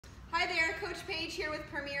Hi there, Coach Paige here with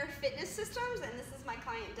Premier Fitness Systems, and this is my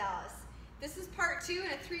client Dallas. This is part 2 in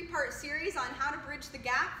a 3-part series on how to bridge the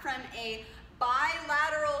gap from a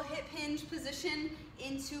bilateral hip hinge position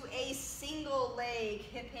into a single leg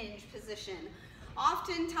hip hinge position.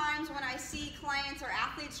 Oftentimes when I see clients or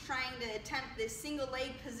athletes trying to attempt this single leg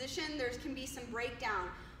position, there can be some breakdown.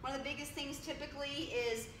 One of the biggest things typically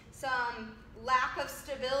is some lack of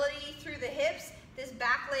stability through the hips. This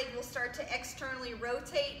back leg will start to externally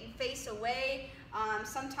rotate and face away.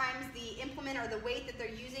 Sometimes the implement or the weight that they're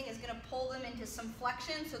using is going to pull them into some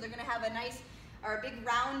flexion, so they're going to have a nice or a big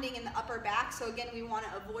rounding in the upper back. So again, we want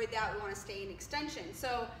to avoid that. We want to stay in extension.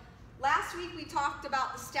 So last week we talked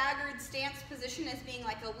about the staggered stance position as being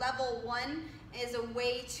like a level 1 as a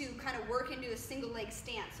way to kind of work into a single leg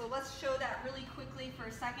stance. So let's show that really quickly for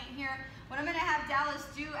a second here. What I'm going to have Dallas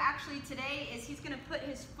do actually today is he's going to put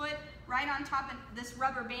his foot right on top of this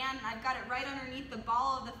rubber band. I've got it right underneath the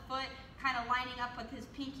ball of the foot, kind of lining up with his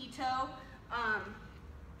pinky toe.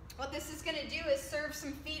 What this is going to do is serve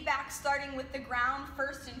some feedback starting with the ground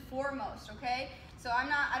first and foremost, okay? So I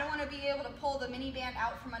don't want to be able to pull the mini band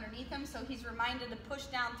out from underneath him, so he's reminded to push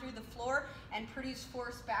down through the floor and produce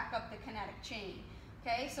force back up the kinetic chain.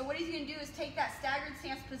 Okay, so what he's going to do is take that staggered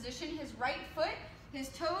stance position, his right foot, his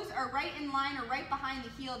toes are right in line or right behind the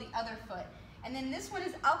heel of the other foot. And then this one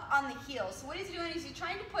is up on the heel. So what he's doing is he's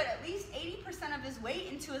trying to put at least 80% of his weight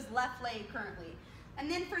into his left leg currently. And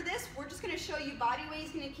then for this, we're just going to show you body weight.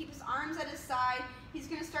 He's going to keep his arms at his side. He's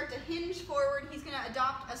going to start to hinge forward. He's going to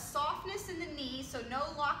adopt a softness in the knee, so no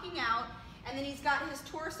locking out. And then he's got his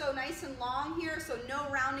torso nice and long here, so no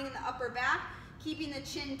rounding in the upper back, keeping the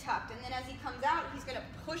chin tucked. And then as he comes out, he's going to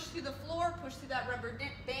push through the floor, push through that rubber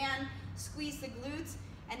band, squeeze the glutes,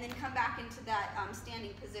 and then come back into that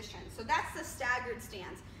standing position. So that's the staggered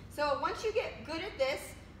stance. So once you get good at this,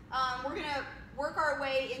 we're going to work our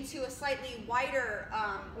way into a slightly wider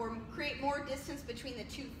or create more distance between the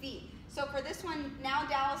 2 feet. So for this one, now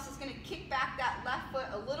Dallas is going to kick back that left foot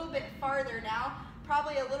a little bit farther now,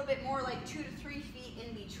 probably a little bit more like 2 to 3 feet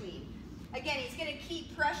in between. Again, he's going to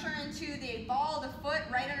keep pressure into the ball of the foot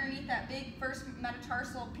right underneath that big first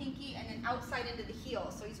metatarsal pinky and then outside into the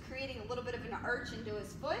heel. So he's creating a little bit of an arch into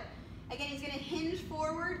his foot. Again, he's going to hinge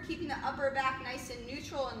forward, keeping the upper back nice and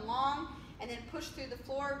neutral and long, and then push through the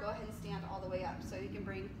floor. Go ahead and stand all the way up. So you can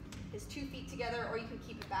bring his 2 feet together or you can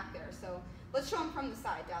keep it back there. So let's show him from the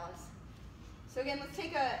side, Dallas. So again, let's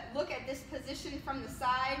take a look at this position from the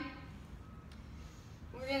side.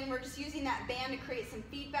 We're just using that band to create some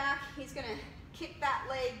feedback. He's going to kick that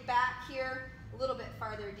leg back here a little bit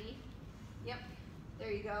farther, D. Yep,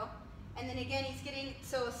 there you go. And then again, he's getting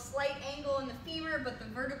a slight angle in the femur, but the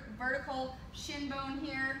vertical shin bone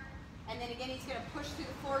here. And then again, he's going to push through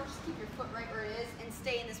the floor. Just keep your foot right where it is and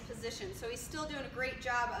stay in this position. So he's still doing a great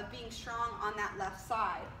job of being strong on that left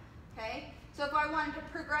side. Okay? So if I wanted to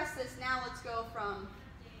progress this, now let's go from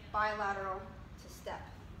bilateral to step.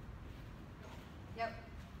 Yep.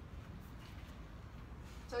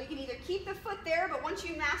 So you can either keep the foot there, but once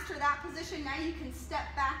you master that position, now you can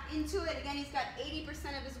step back into it. Again, he's got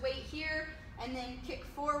 80% of his weight here, and then kick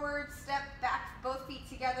forward, step back, both feet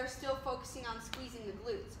together, still focusing on squeezing the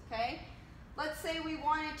glutes, okay? Let's say we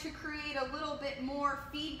wanted to create a little bit more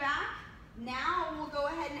feedback. Now we'll go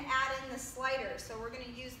ahead and add in the slider. So we're going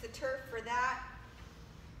to use the turf for that.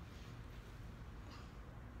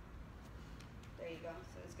 There you go.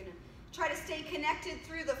 So it's going to try to stay connected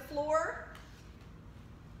through the floor.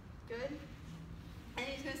 Good. And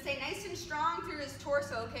he's going to stay nice and strong through his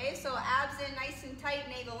torso, okay? So abs in nice and tight,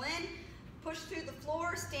 navel in. Push through the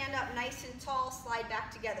floor, stand up nice and tall, slide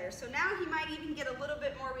back together. So now he might even get a little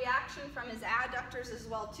bit more reaction from his adductors as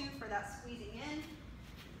well too for that squeezing in.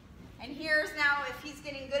 And here's now, if he's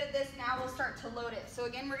getting good at this, now we'll start to load it. So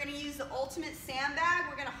again, we're going to use the ultimate sandbag.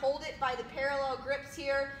 We're going to hold it by the parallel grips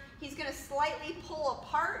here. He's going to slightly pull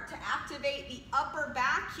apart to activate the upper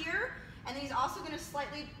back here. And then he's also going to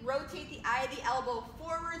slightly rotate the eye of the elbow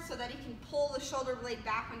forward so that he can pull the shoulder blade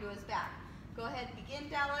back into his back. Go ahead and begin,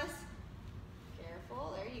 Dallas.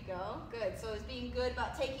 Careful, there you go. Good, so he's being good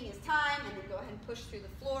about taking his time, and then go ahead and push through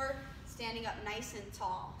the floor, standing up nice and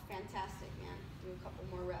tall. Fantastic, man. Do a couple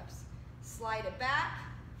more reps. Slide it back,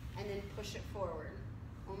 and then push it forward.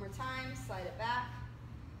 One more time, slide it back,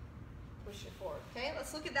 push it forward. Okay,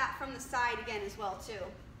 let's look at that from the side again as well, too. You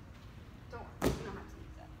don't have to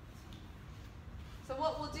use that. So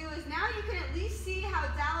what we'll do is now you can at least see how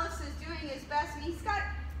Dallas is doing his best. And he's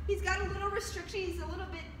got a little restriction. He's a little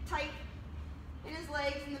bit tight in his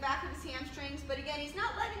legs, in the back of his hamstrings. But again, he's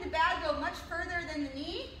not letting the bag go much further than the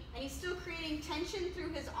knee. And he's still creating tension through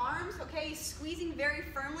his arms. Okay, he's squeezing very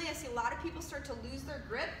firmly. I see a lot of people start to lose their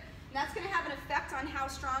grip. And that's going to have an effect on how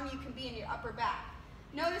strong you can be in your upper back.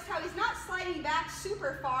 Notice how he's not sliding back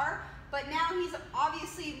super far, but now he's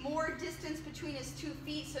obviously more distance between his 2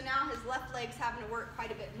 feet, so now his left leg's having to work quite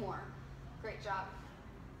a bit more. Great job.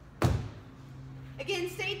 Again,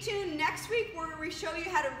 stay tuned next week where we show you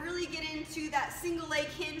how to really get into that single leg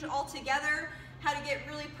hinge altogether, how to get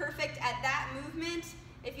really perfect at that movement.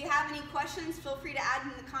 If you have any questions, feel free to add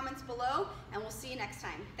in the comments below, and we'll see you next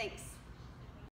time. Thanks.